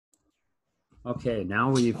Okay,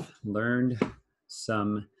 now we've learned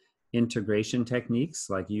some integration techniques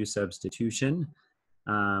like U substitution.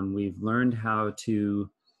 We've learned how to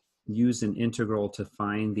use an integral to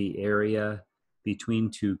find the area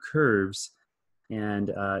between two curves. And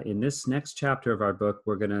in this next chapter of our book,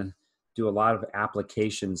 we're going to do a lot of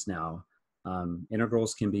applications now.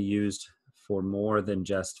 Integrals can be used for more than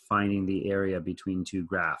just finding the area between two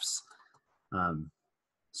graphs.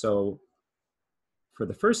 So for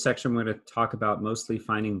the first section, we're going to talk about mostly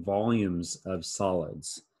finding volumes of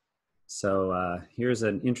solids. So here's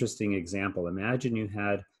an interesting example. Imagine you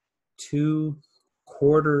had two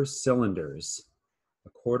quarter cylinders, a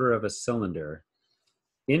quarter of a cylinder,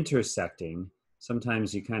 intersecting.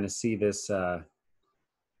 Sometimes you kind of see this on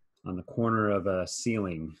the corner of a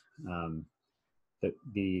ceiling.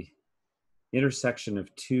 The intersection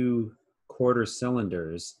of two quarter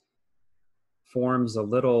cylinders forms a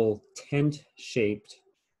little tent-shaped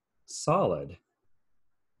solid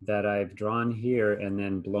that I've drawn here and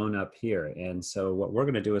then blown up here. And so what we're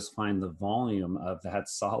going to do is find the volume of that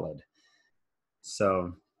solid.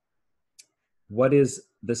 So what is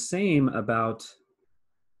the same about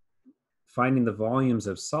finding the volumes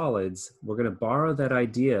of solids, we're going to borrow that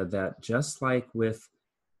idea that just like with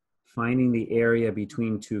finding the area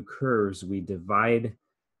between two curves, we divide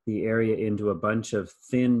the area into a bunch of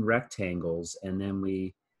thin rectangles, and then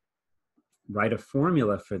we write a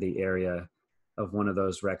formula for the area of one of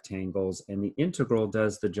those rectangles, and the integral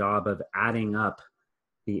does the job of adding up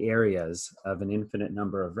the areas of an infinite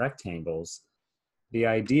number of rectangles. The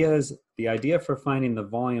idea for finding the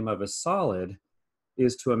volume of a solid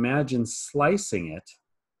is to imagine slicing it.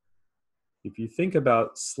 If you think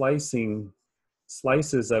about slicing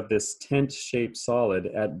slices of this tent-shaped solid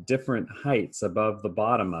at different heights above the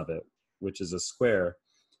bottom of it, which is a square,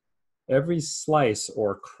 every slice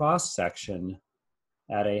or cross-section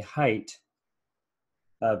at a height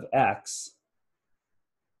of x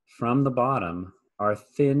from the bottom are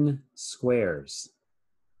thin squares,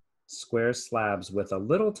 square slabs with a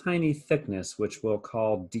little tiny thickness, which we'll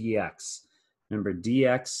call dx. Remember,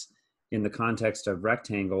 dx in the context of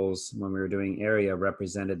rectangles, when we were doing area,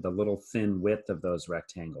 represented the little thin width of those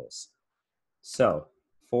rectangles. So,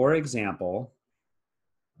 for example,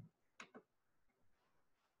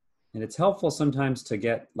 and it's helpful sometimes to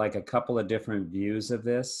get like a couple of different views of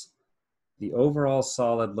this. The overall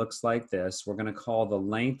solid looks like this. We're going to call the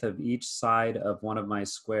length of each side of one of my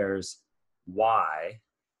squares y.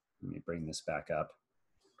 Let me bring this back up.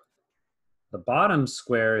 The bottom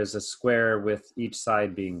square is a square with each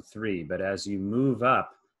side being 3, but as you move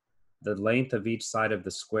up, the length of each side of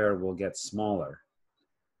the square will get smaller.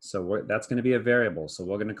 So that's going to be a variable. So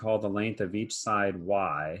we're going to call the length of each side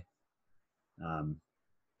y. And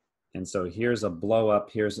so here's a blow up.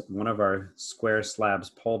 Here's one of our square slabs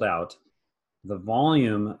pulled out. The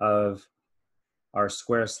volume of our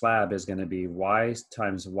square slab is going to be y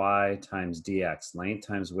times dx, length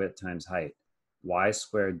times width times height, y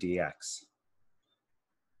squared dx.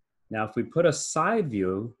 Now, if we put a side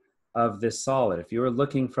view of this solid, if you were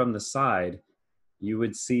looking from the side, you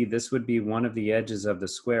would see this would be one of the edges of the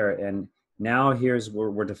square. And now here's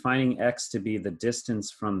where we're defining x to be the distance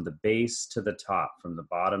from the base to the top, from the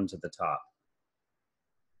bottom to the top.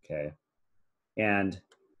 Okay. And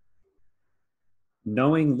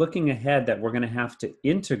looking ahead that we're going to have to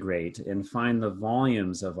integrate and find the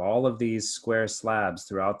volumes of all of these square slabs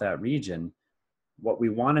throughout that region, what we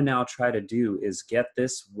want to now try to do is get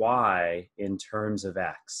this y in terms of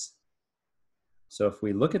x. So if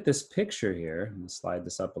we look at this picture here, I'm going to slide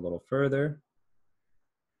this up a little further.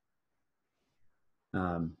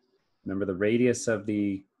 Remember, the radius of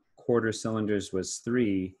the quarter cylinders was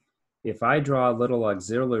 3. If I draw a little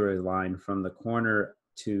auxiliary line from the corner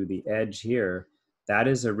to the edge here, that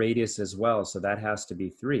is a radius as well, so that has to be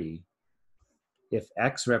 3. If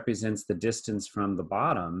x represents the distance from the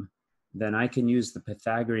bottom, then I can use the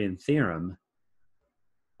Pythagorean theorem,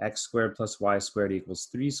 x squared plus y squared equals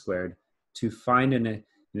 3 squared, to find an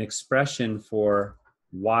expression for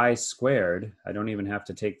y squared. I don't even have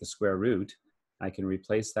to take the square root. I can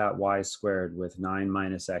replace that y squared with 9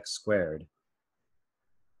 minus x squared.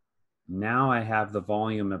 Now I have the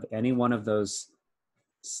volume of any one of those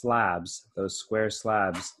slabs, those square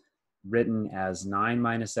slabs, written as 9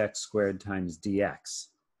 minus x squared times dx.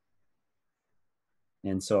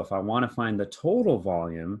 And so if I want to find the total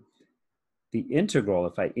volume, the integral,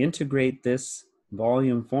 if I integrate this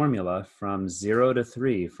volume formula from 0 to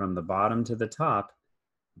 3, from the bottom to the top,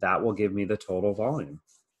 that will give me the total volume.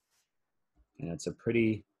 And it's a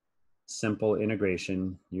pretty simple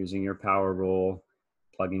integration using your power rule,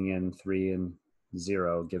 plugging in 3 and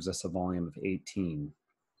 0 gives us a volume of 18.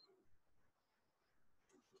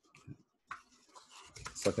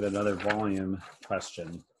 Let's look at another volume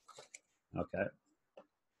question. Okay.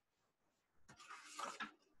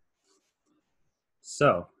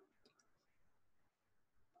 So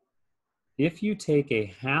if you take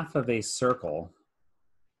a half of a circle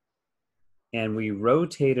and we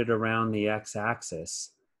rotate it around the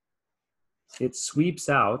x-axis, it sweeps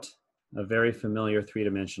out a very familiar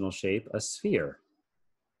three-dimensional shape, a sphere.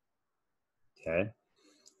 Okay.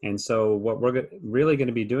 And so what we're really going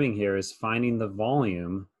to be doing here is finding the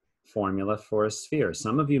volume formula for a sphere.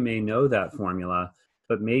 Some of you may know that formula,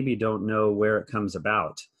 but maybe don't know where it comes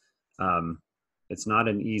about. It's not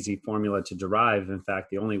an easy formula to derive. In fact,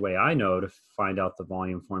 the only way I know to find out the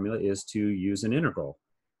volume formula is to use an integral.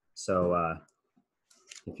 So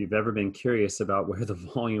if you've ever been curious about where the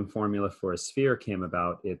volume formula for a sphere came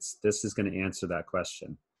about, this is going to answer that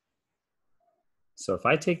question. So if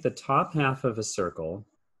I take the top half of a circle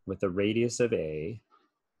with a radius of a,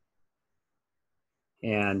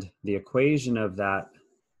 and the equation of that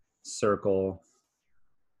circle,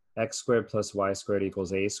 x squared plus y squared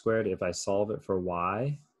equals a squared, if I solve it for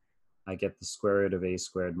y, I get the square root of a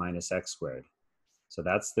squared minus x squared. So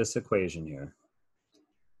that's this equation here.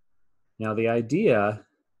 Now the idea,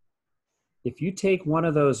 if you take one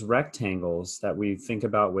of those rectangles that we think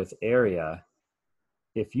about with area,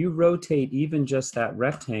 if you rotate even just that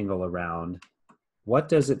rectangle around, what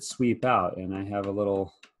does it sweep out? And I have a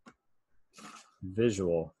little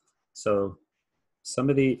visual. So some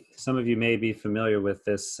of you may be familiar with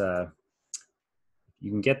this.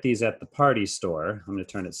 You can get these at the party store. I'm going to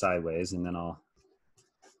turn it sideways and then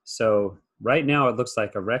so right now it looks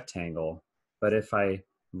like a rectangle, but if I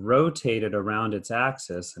rotate it around its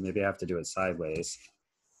axis, and maybe I have to do it sideways,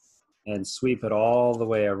 and sweep it all the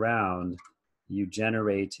way around, you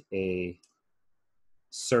generate a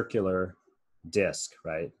circular disc,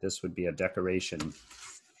 right? This would be a decoration,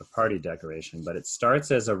 a party decoration, but it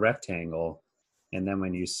starts as a rectangle, and then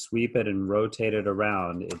when you sweep it and rotate it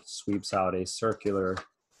around, it sweeps out a circular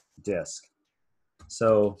disc.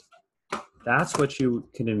 So that's what you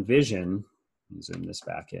can envision. Let me zoom this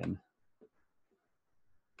back in.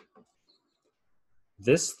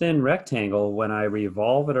 This thin rectangle, when I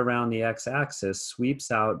revolve it around the x-axis,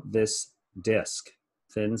 sweeps out this disc,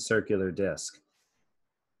 thin circular disc.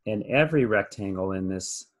 And every rectangle in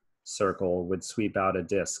this circle would sweep out a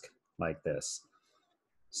disc like this.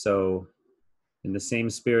 So in the same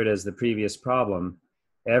spirit as the previous problem,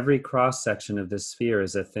 every cross-section of this sphere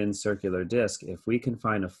is a thin circular disc. If we can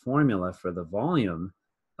find a formula for the volume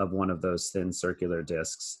of one of those thin circular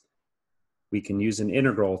discs, we can use an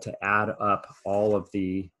integral to add up all of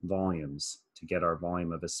the volumes to get our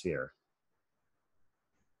volume of a sphere.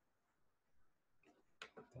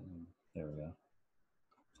 There we go.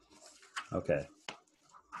 Okay.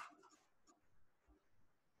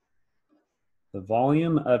 The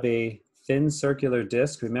volume of a thin circular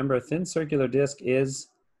disc, remember a thin circular disc is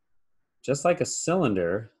just like a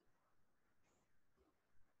cylinder.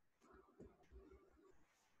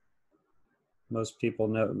 Most people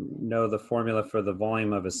know the formula for the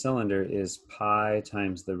volume of a cylinder is pi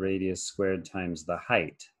times the radius squared times the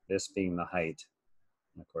height, this being the height.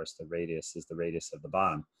 And of course, the radius is the radius of the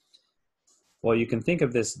bottom. Well, you can think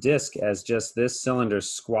of this disc as just this cylinder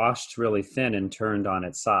squashed really thin and turned on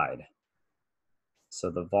its side. So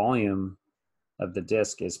the volume of the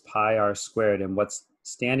disc is pi r squared, and what's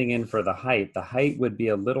standing in for the height would be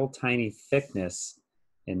a little tiny thickness,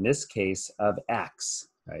 in this case, of x,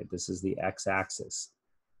 right? This is the x-axis.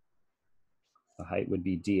 The height would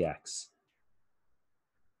be dx.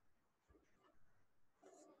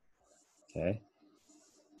 Okay.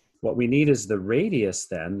 What we need is the radius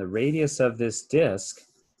then. The radius of this disc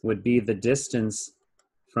would be the distance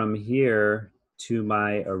from here to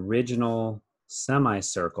my original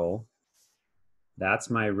semicircle.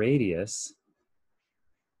 That's my radius.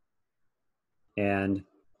 And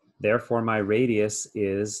therefore my radius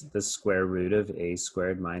is the square root of a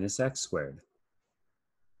squared minus x squared.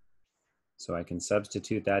 So I can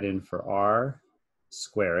substitute that in for r,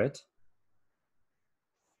 square it.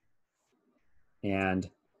 And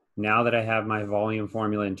now that I have my volume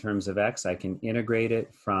formula in terms of x, I can integrate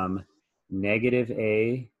it from negative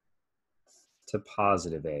a to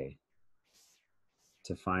positive a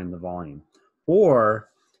to find the volume. Or,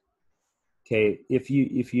 okay, if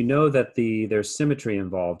you know that there's symmetry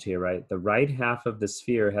involved here, right? The right half of the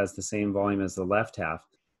sphere has the same volume as the left half.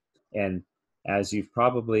 And as you've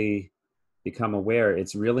probably become aware,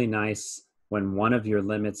 it's really nice when one of your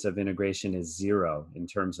limits of integration is 0 in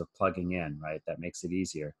terms of plugging in, right? That makes it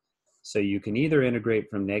easier. So you can either integrate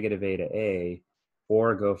from negative a to a,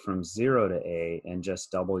 or go from 0 to a and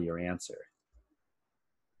just double your answer.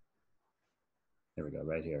 Here we go,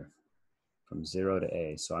 right here, from 0 to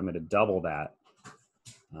a. So I'm going to double that.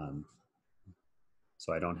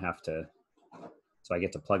 So I don't have to, so I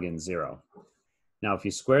get to plug in 0. Now, if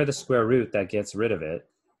you square the square root, that gets rid of it.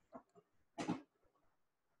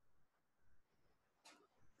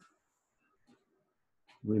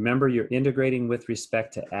 Remember, you're integrating with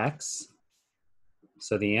respect to x.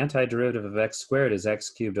 So the antiderivative of x squared is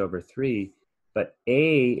x cubed over 3, but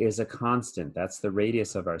a is a constant. That's the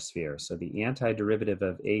radius of our sphere. So the antiderivative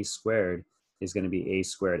of a squared is going to be a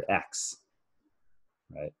squared x,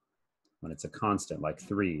 right? When it's a constant, like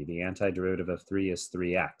 3. The antiderivative of 3 is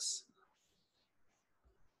 3x.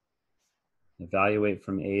 Evaluate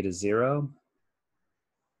from a to 0.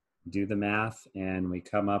 Do the math, and we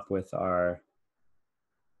come up with our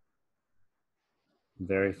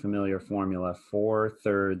very familiar formula,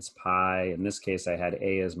 4/3 pi. In this case, I had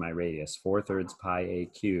a as my radius, 4/3 pi a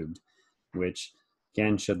cubed, which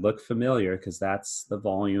again should look familiar because that's the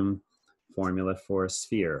volume formula for a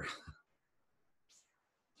sphere.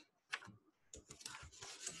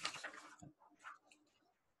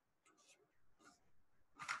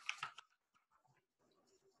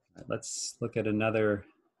 Let's look at another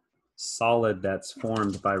solid that's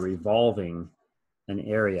formed by revolving an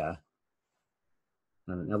area.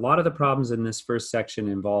 A lot of the problems in this first section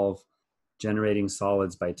involve generating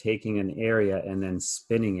solids by taking an area and then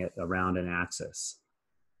spinning it around an axis.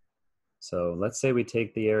 So let's say we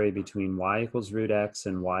take the area between y equals root x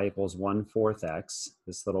and y equals 1/4 x,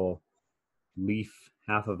 this little leaf,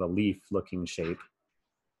 half of a leaf looking shape,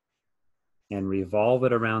 and revolve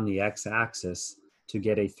it around the x-axis to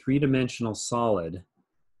get a three-dimensional solid.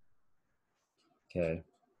 Okay.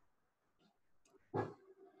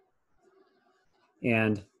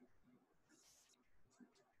 And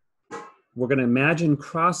we're going to imagine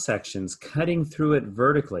cross sections cutting through it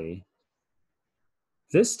vertically.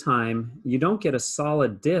 This time, you don't get a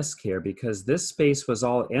solid disk here because this space was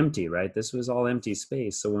all empty, right? This was all empty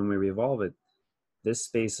space. So when we revolve it, this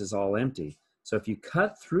space is all empty. So if you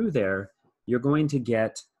cut through there, you're going to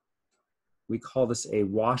get, we call this a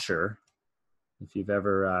washer. If you've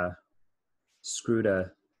ever screwed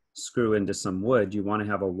a screw into some wood, you want to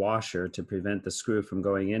have a washer to prevent the screw from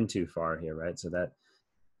going in too far here, right? So that,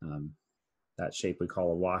 that shape we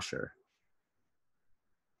call a washer.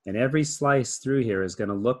 And every slice through here is going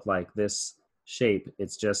to look like this shape.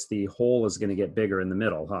 It's just the hole is going to get bigger in the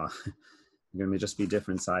middle, huh? They're going to just be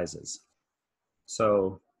different sizes.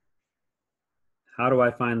 So how do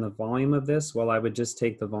I find the volume of this? Well, I would just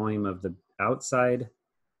take the volume of the outside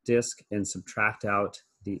disk and subtract out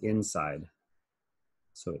the inside.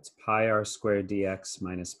 So it's pi r squared dx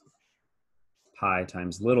minus pi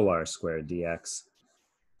times little r squared dx.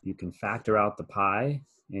 You can factor out the pi,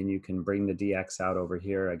 and you can bring the dx out over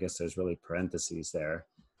here. I guess there's really parentheses there.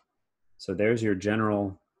 So there's your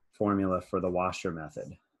general formula for the washer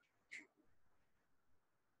method.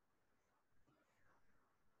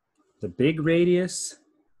 The big radius,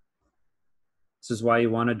 this is why you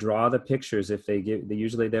want to draw the pictures. If they give,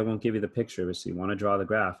 usually they won't give you the picture, so you want to draw the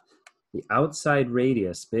graph. The outside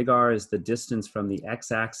radius, big R, is the distance from the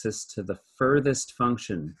x-axis to the furthest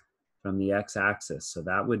function from the x-axis. So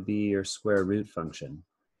that would be your square root function.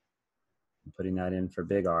 I'm putting that in for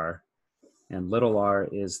big R. And little r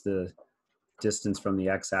is the distance from the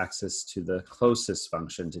x-axis to the closest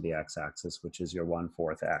function to the x-axis, which is your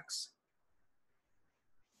 1/4 x.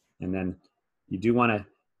 And then you do want to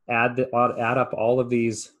add up all of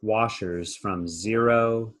these washers from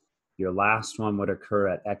 0. Your last one would occur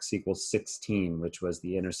at x equals 16, which was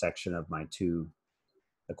the intersection of my two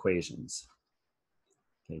equations.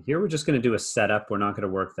 Okay, here we're just going to do a setup. We're not going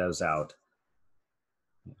to work those out.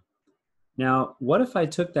 Now, what if I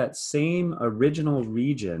took that same original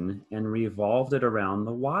region and revolved it around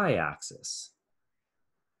the y-axis?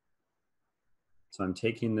 So I'm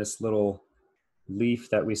taking this little leaf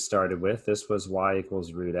that we started with. This was y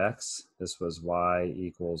equals root x. This was y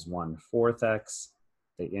equals 1/4 x.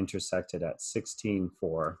 They intersected at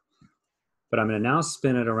 16,4. But I'm going to now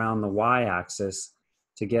spin it around the y-axis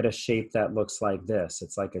to get a shape that looks like this.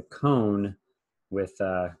 It's like a cone with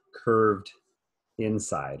a curved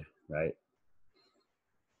inside, right?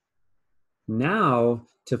 Now,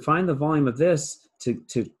 to find the volume of this,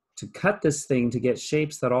 to cut this thing to get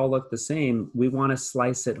shapes that all look the same, we want to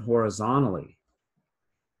slice it horizontally.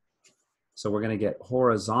 So we're going to get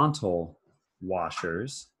horizontal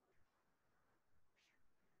washers.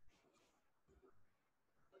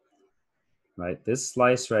 Right, this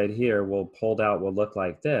slice right here will pulled out will look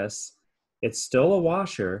like this. It's still a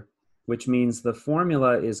washer, which means the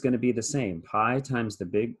formula is going to be the same. Pi times the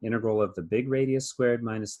big integral of the big radius squared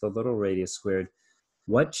minus the little radius squared.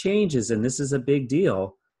 What changes, and this is a big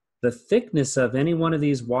deal, the thickness of any one of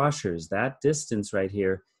these washers, that distance right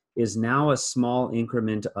here, is now a small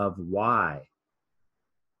increment of y.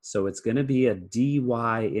 So it's going to be a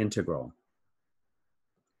dy integral.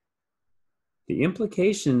 The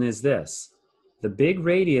implication is this. The big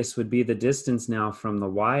radius would be the distance now from the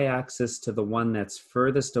y-axis to the one that's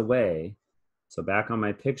furthest away. So back on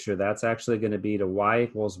my picture, that's actually going to be to y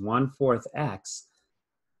equals 1/4 x.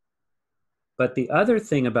 But the other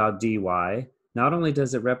thing about dy, not only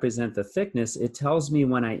does it represent the thickness, it tells me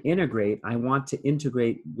when I integrate, I want to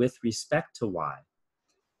integrate with respect to y.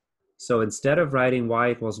 So instead of writing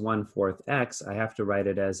y equals 1/4 x, I have to write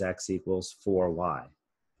it as x equals 4y.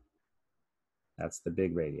 That's the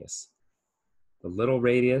big radius. The little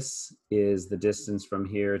radius is the distance from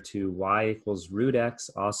here to y equals root x,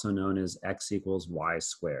 also known as x equals y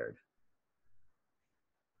squared.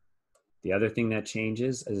 The other thing that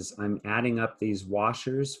changes is I'm adding up these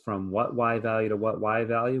washers from what y value to what y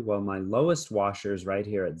value. Well, my lowest washer is right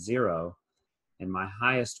here at 0, and my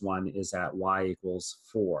highest one is at y equals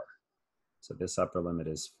 4. So this upper limit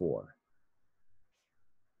is 4.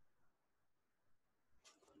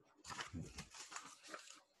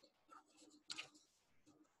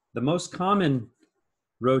 The most common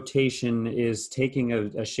rotation is taking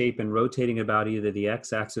a shape and rotating about either the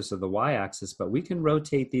x-axis or the y-axis, but we can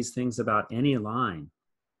rotate these things about any line.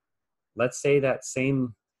 Let's say that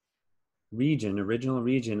same region, original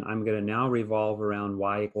region, I'm going to now revolve around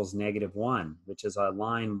y equals -1, which is a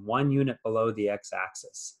line 1 unit below the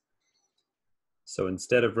x-axis. So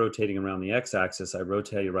instead of rotating around the x-axis, I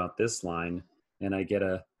rotate around this line, and I get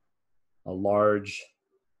a larger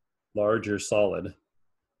solid.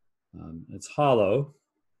 It's hollow,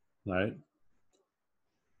 right?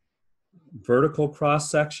 Vertical cross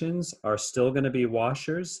sections are still going to be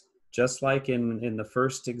washers, just like in the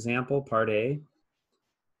first example, part A.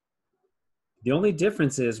 The only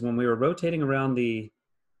difference is when we were rotating around the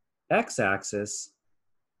x-axis,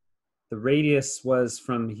 the radius was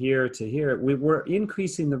from here to here. We were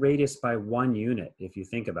increasing the radius by 1 unit, if you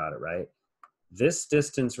think about it, right? This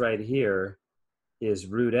distance right here is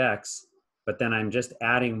root x, but then I'm just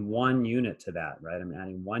adding 1 unit to that, right? I'm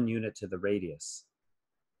adding 1 unit to the radius.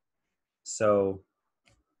 So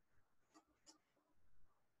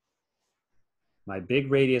my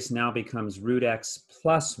big radius now becomes root x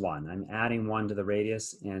plus 1. I'm adding 1 to the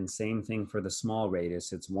radius, and same thing for the small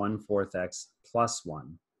radius. It's 1/4 x plus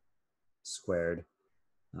 1 squared.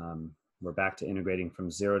 We're back to integrating from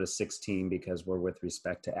 0 to 16 because we're with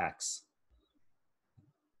respect to x.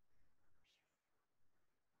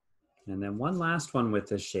 And then one last one with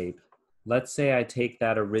this shape. Let's say I take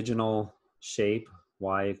that original shape,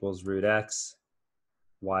 y equals root x,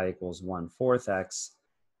 y equals 1/4 x,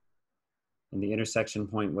 and the intersection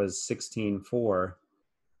point was 16,4.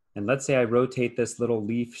 And let's say I rotate this little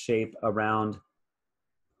leaf shape around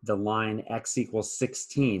the line x equals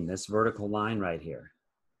 16, this vertical line right here.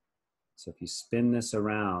 So if you spin this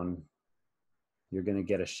around, you're going to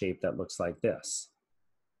get a shape that looks like this.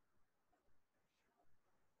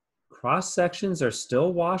 Cross sections are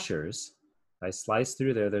still washers. If I slice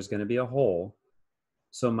through there, there's going to be a hole.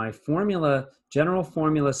 So my formula, general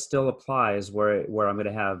formula still applies where I'm going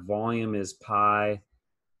to have volume is pi,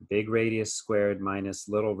 big radius squared minus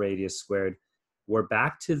little radius squared. We're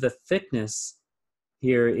back to the thickness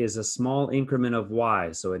here is a small increment of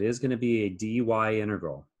y, so it is going to be a dy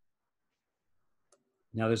integral.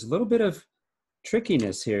 Now there's a little bit of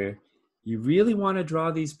trickiness here. You really want to draw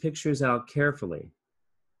these pictures out carefully.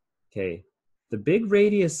 Okay, the big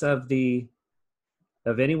radius of any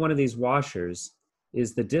one of these washers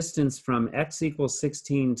is the distance from x equals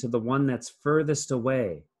 16 to the one that's furthest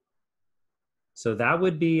away. So that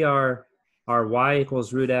would be our y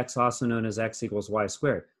equals root x, also known as x equals y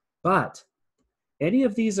squared. But any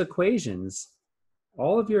of these equations,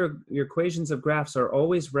 all of your equations of graphs are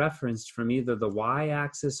always referenced from either the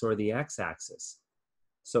y-axis or the x-axis.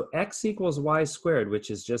 So x equals y squared,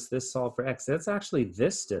 which is just this solve for x, that's actually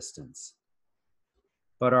this distance.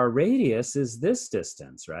 But our radius is this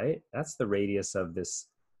distance, right? That's the radius of this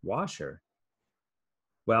washer.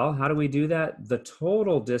 Well, how do we do that? The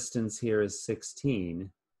total distance here is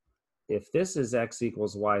 16. If this is x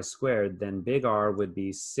equals y squared, then big R would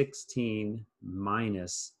be 16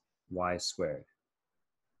 minus y squared.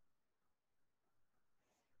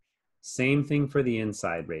 Same thing for the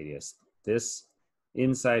inside radius. This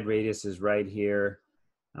inside radius is right here.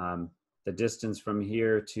 The distance from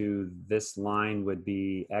here to this line would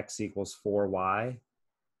be x equals 4y.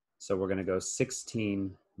 So we're going to go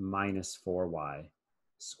 16 minus 4y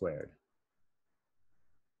squared.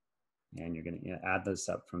 And you're going to add this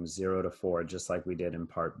up from 0 to 4, just like we did in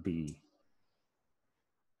part B.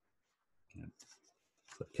 Okay.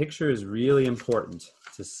 The picture is really important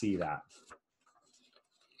to see that.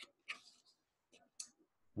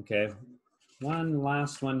 Okay, one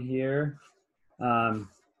last one here.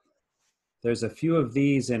 There's a few of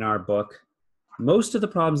these in our book. Most of the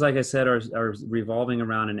problems, like I said, are revolving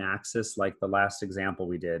around an axis, like the last example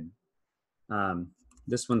we did.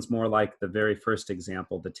 This one's more like the very first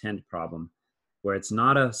example, the tent problem, where it's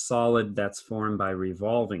not a solid that's formed by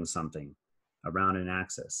revolving something around an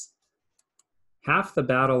axis. Half the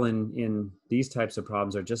battle in these types of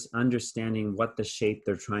problems are just understanding what the shape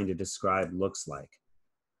they're trying to describe looks like.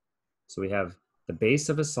 So we have the base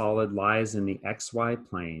of a solid lies in the xy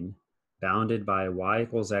plane, bounded by y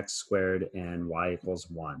equals x squared and y equals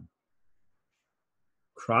 1.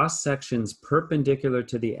 Cross sections perpendicular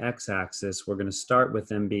to the x-axis, we're going to start with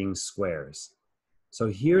them being squares. So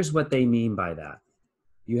here's what they mean by that.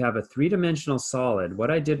 You have a three-dimensional solid.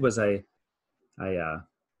 What I did was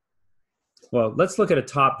well, let's look at a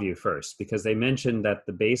top view first, because they mentioned that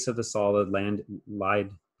the base of the solid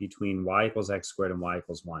lied between y equals x squared and y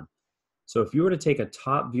equals 1. So if you were to take a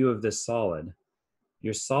top view of this solid,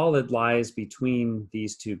 your solid lies between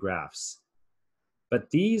these two graphs. But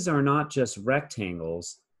these are not just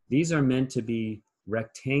rectangles. These are meant to be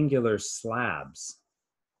rectangular slabs,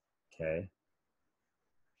 okay?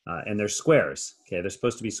 And they're squares, okay? They're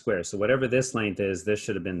supposed to be squares. So whatever this length is, this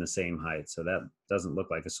should have been the same height. So that doesn't look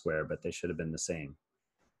like a square, but they should have been the same.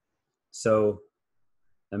 So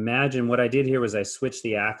imagine what I did here was I switched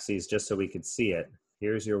the axes just so we could see it.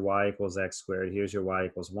 Here's your y equals x squared. Here's your y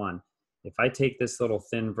equals 1. If I take this little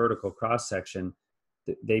thin vertical cross section,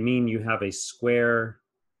 they mean you have a square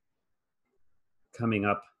coming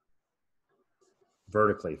up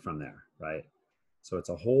vertically from there, right? So it's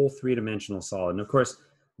a whole three-dimensional solid. And of course,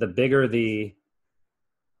 the bigger the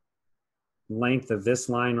length of this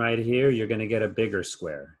line right here, you're going to get a bigger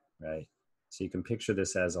square, right? So you can picture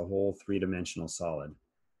this as a whole three-dimensional solid.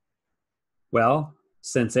 Well,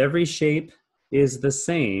 since every shape is the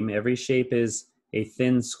same, every shape is a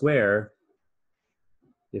thin square,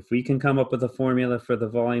 if we can come up with a formula for the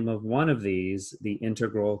volume of one of these, the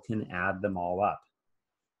integral can add them all up.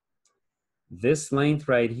 This length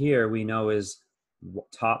right here we know is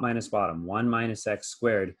top minus bottom, 1 minus x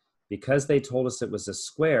squared. Because they told us it was a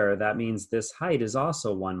square, that means this height is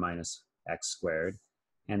also 1 minus x squared.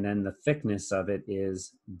 And then the thickness of it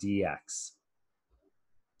is dx.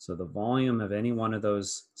 So the volume of any one of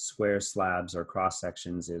those square slabs or cross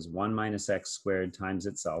sections is 1 minus x squared times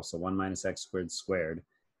itself. So 1 minus x squared squared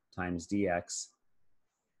times dx.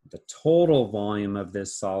 The total volume of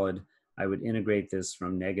this solid, I would integrate this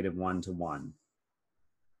from -1 to 1.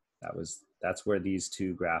 That's where these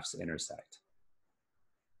two graphs intersect.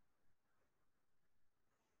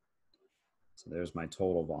 So there's my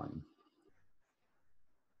total volume.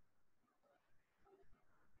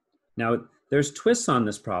 Now, there's twists on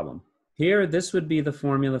this problem. Here, this would be the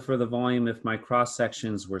formula for the volume if my cross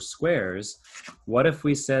sections were squares. What if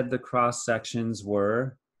we said the cross sections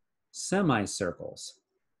were semicircles?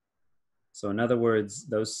 So in other words,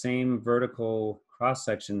 those same vertical cross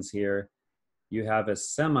sections here, you have a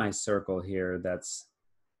semicircle here that's,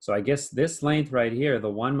 so I guess this length right here, the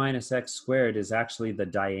 1 minus x squared, is actually the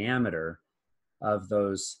diameter of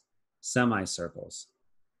those semicircles.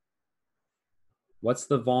 What's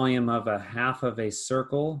the volume of a half of a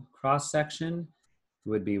circle cross section? It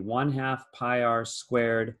would be 1/2 pi r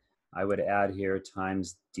squared. I would add here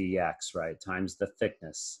times dx, right? Times the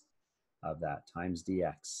thickness of that, times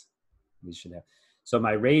dx. We should have, so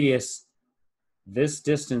my radius, this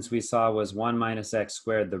distance we saw was 1 minus x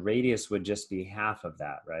squared. The radius would just be half of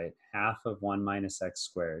that, right? Half of 1 minus x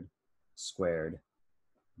squared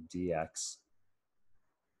dx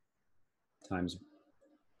times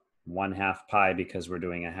 1/2 pi, because we're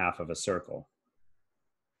doing a half of a circle.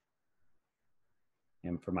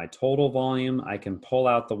 And for my total volume, I can pull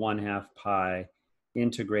out the 1/2 pi,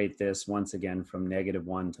 integrate this once again from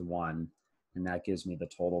 -1 to 1, and that gives me the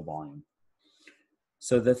total volume.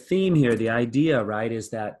 So the theme here, the idea, right, is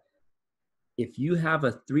that if you have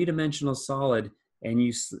a three-dimensional solid and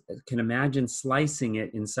you can imagine slicing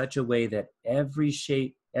it in such a way that every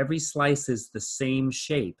slice is the same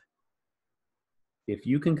shape, if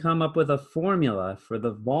you can come up with a formula for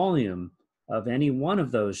the volume of any one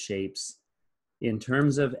of those shapes in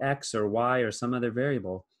terms of x or y or some other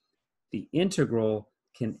variable, the integral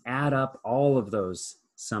can add up all of those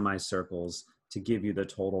semicircles to give you the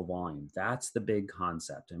total volume. That's the big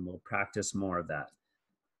concept, and we'll practice more of that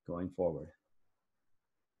going forward.